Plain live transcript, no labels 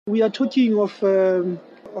We are talking of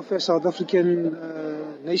a South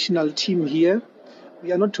African national team here.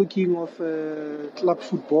 We are not talking of club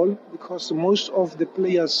football because most of the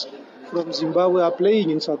players from Zimbabwe are playing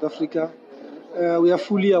in South Africa. We are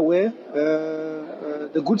fully aware.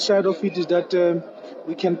 The good side of it is that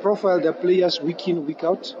we can profile the players week in, week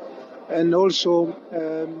out. And also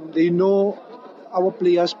they know our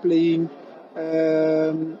players playing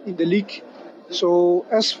in the league. So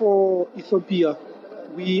as for Ethiopia,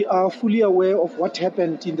 we are fully aware of what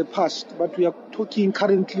happened in the past, but we are talking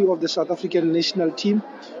currently of the South African national team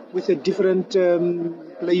with a different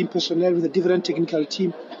playing personnel, with a different technical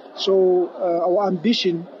team. So our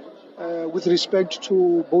ambition with respect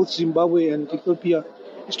to both Zimbabwe and Ethiopia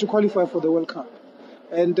is to qualify for the World Cup.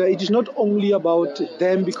 And it is not only about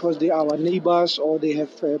them because they are our neighbors or they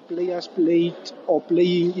have players played or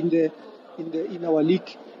playing in our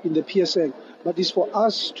league, in the PSL. But it's for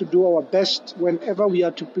us to do our best whenever we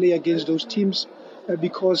are to play against those teams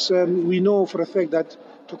because we know for a fact that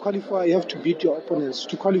to qualify you have to beat your opponents.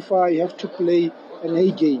 To qualify you have to play an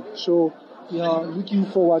A game. So we are looking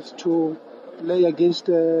forward to play against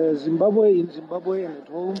Zimbabwe in Zimbabwe and at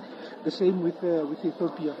home. The same with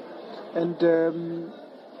Ethiopia. And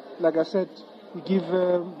like I said, we give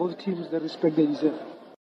both teams the respect they deserve.